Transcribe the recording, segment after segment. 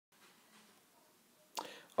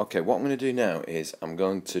Okay, what I'm going to do now is I'm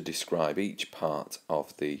going to describe each part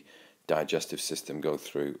of the digestive system, go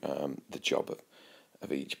through the job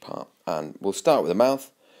of each part. And we'll start with the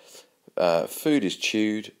mouth. Food is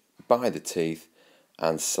chewed by the teeth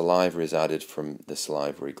and saliva is added from the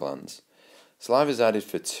salivary glands. Saliva is added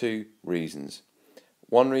for two reasons.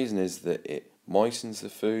 One reason is that it moistens the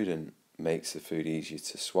food and makes the food easier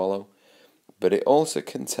to swallow, but it also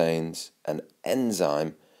contains an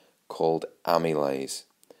enzyme called amylase.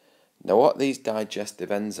 Now what these digestive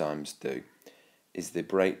enzymes do is they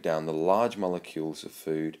break down the large molecules of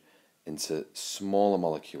food into smaller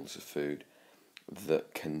molecules of food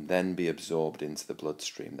that can then be absorbed into the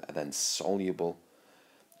bloodstream, that are then soluble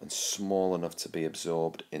and small enough to be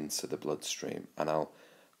absorbed into the bloodstream. And I'll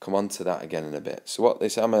come on to that again in a bit. So what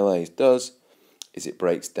this amylase does is it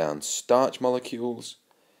breaks down starch molecules,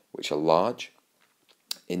 which are large,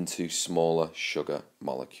 into smaller sugar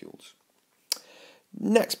molecules.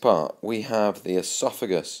 Next part, we have the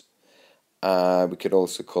esophagus. We could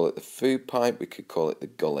also call it the food pipe, we could call it the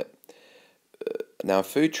gullet. Now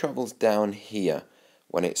food travels down here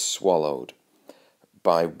when it's swallowed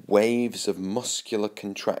by waves of muscular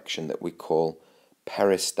contraction that we call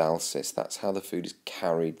peristalsis. That's how the food is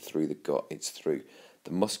carried through the gut. It's through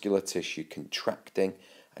the muscular tissue contracting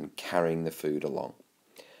and carrying the food along.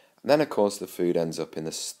 And then of course the food ends up in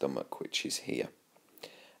the stomach, which is here.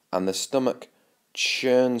 And the stomach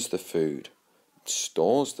churns the food,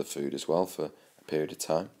 stores the food as well for a period of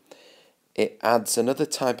time. It adds another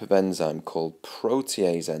type of enzyme called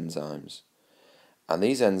protease enzymes. And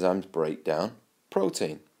these enzymes break down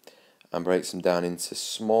protein and breaks them down into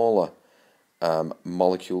smaller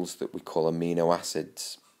molecules that we call amino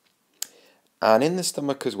acids. And in the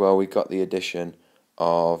stomach as well, we've got the addition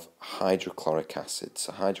of hydrochloric acid.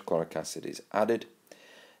 So hydrochloric acid is added.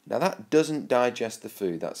 Now that doesn't digest the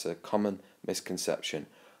food. That's a common misconception.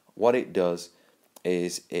 What it does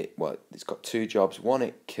is it's got two jobs. One,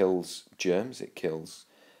 it kills germs, it kills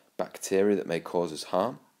bacteria that may cause us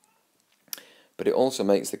harm, but it also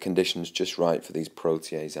makes the conditions just right for these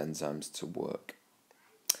protease enzymes to work.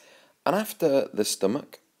 And after the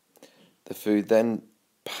stomach, the food then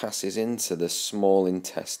passes into the small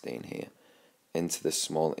intestine here, into the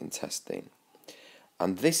small intestine.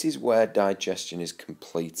 And this is where digestion is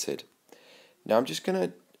completed. Now I'm just going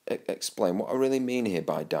to explain what I really mean here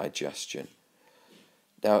by digestion.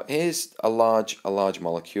 Now here's a large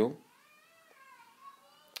molecule,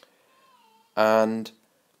 and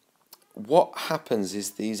what happens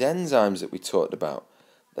is these enzymes that we talked about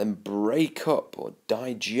then break up or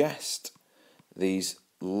digest these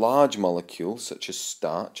large molecules such as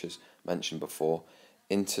starch, as mentioned before,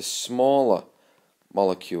 into smaller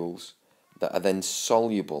molecules that are then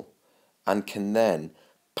soluble and can then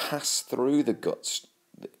pass through the guts,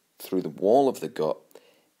 through the wall of the gut,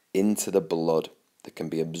 into the blood, that can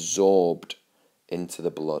be absorbed into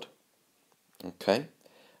the blood. Okay?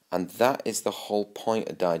 And that is the whole point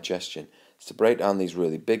of digestion. It's to break down these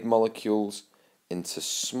really big molecules into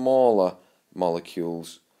smaller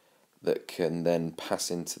molecules that can then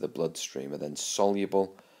pass into the bloodstream, are then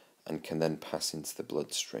soluble and can then pass into the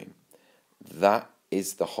bloodstream. That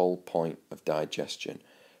is the whole point of digestion,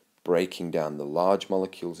 breaking down the large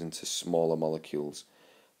molecules into smaller molecules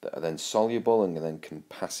that are then soluble and then can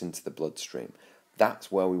pass into the bloodstream.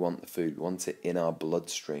 That's where we want the food. We want it in our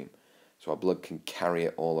bloodstream, so our blood can carry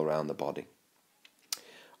it all around the body.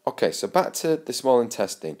 Okay, so back to the small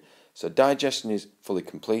intestine. So digestion is fully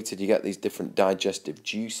completed. You get these different digestive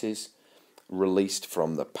juices released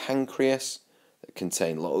from the pancreas that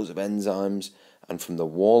contain loads of enzymes, and from the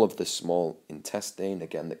wall of the small intestine,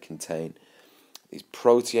 again, that contain these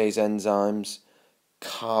protease enzymes,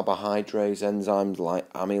 carbohydrate enzymes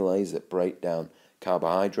like amylase that break down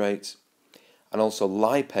carbohydrates, and also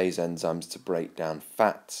lipase enzymes to break down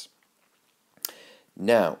fats.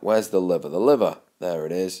 Now, where's the liver? The liver, there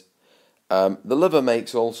it is. The liver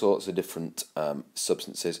makes all sorts of different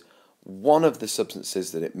substances. One of the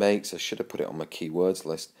substances that it makes, I should have put it on my keywords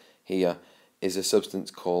list here, is a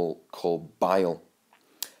substance called bile.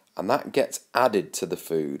 And that gets added to the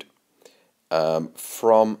food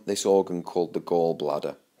from this organ called the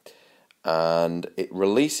gallbladder. And it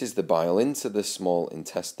releases the bile into the small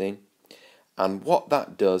intestine. And what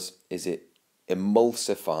that does is it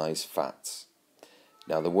emulsifies fats.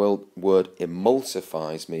 Now the word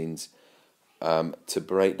emulsifies means to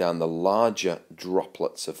break down the larger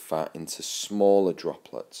droplets of fat into smaller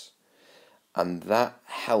droplets. And that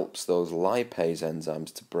helps those lipase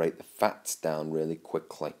enzymes to break the fats down really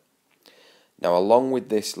quickly. Now along with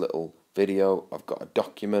this little video, I've got a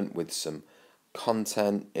document with some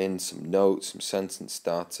content in, some notes, some sentence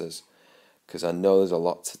starters, because I know there's a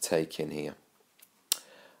lot to take in here.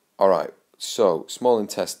 Alright, so small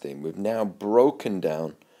intestine, we've now broken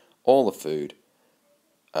down all the food,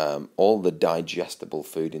 all the digestible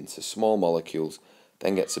food into small molecules,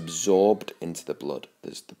 then gets absorbed into the blood.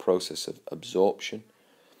 There's the process of absorption,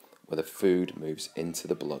 where the food moves into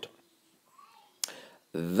the blood.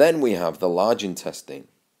 Then we have the large intestine.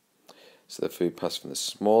 So the food passes from the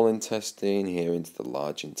small intestine here into the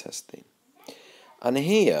large intestine. And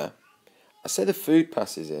here, I say the food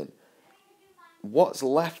passes in. What's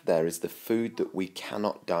left there is the food that we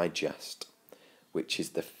cannot digest, which is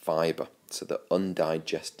the fibre, so the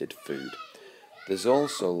undigested food. There's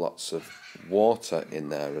also lots of water in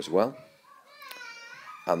there as well.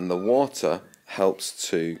 And the water helps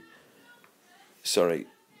to, the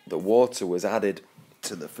water was added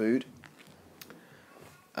to the food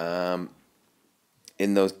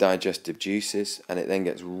in those digestive juices, and it then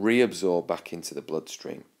gets reabsorbed back into the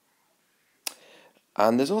bloodstream.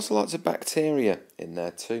 And there's also lots of bacteria in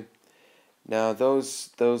there too. Now those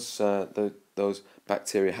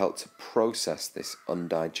bacteria help to process this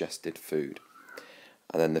undigested food,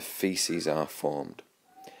 and then the feces are formed.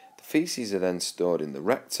 The feces are then stored in the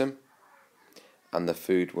rectum, and the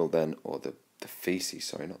food will then, or the feces,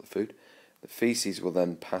 sorry, not the food. The feces will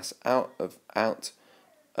then pass out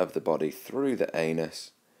of the body through the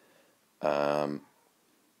anus when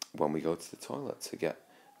we go to the toilet to get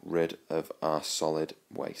rid of our solid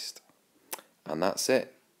waste. And that's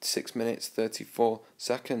it. 6 minutes 34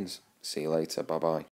 seconds. See you later. Bye bye.